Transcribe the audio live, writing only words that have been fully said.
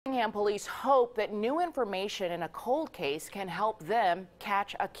Effingham police hope that new information in a cold case can help them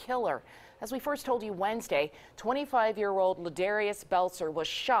catch a killer. As we first told you Wednesday, 25-year-old Ladarius Belzer was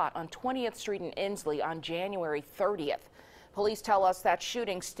shot on 20th Street in Inslee on January 30th. Police tell us that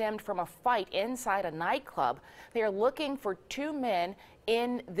shooting stemmed from a fight inside a nightclub. They are looking for two men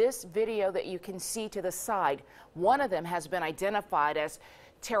in this video that you can see to the side. One of them has been identified as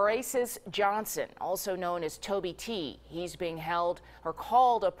Teresis Johnson, also known as Toby T. He's being held or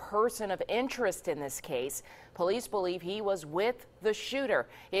called a person of interest in this case. Police believe he was with the shooter.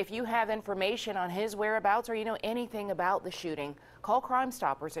 If you have information on his whereabouts or you know anything about the shooting, call Crime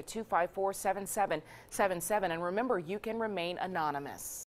Stoppers at 254-7777. And remember, you can remain anonymous.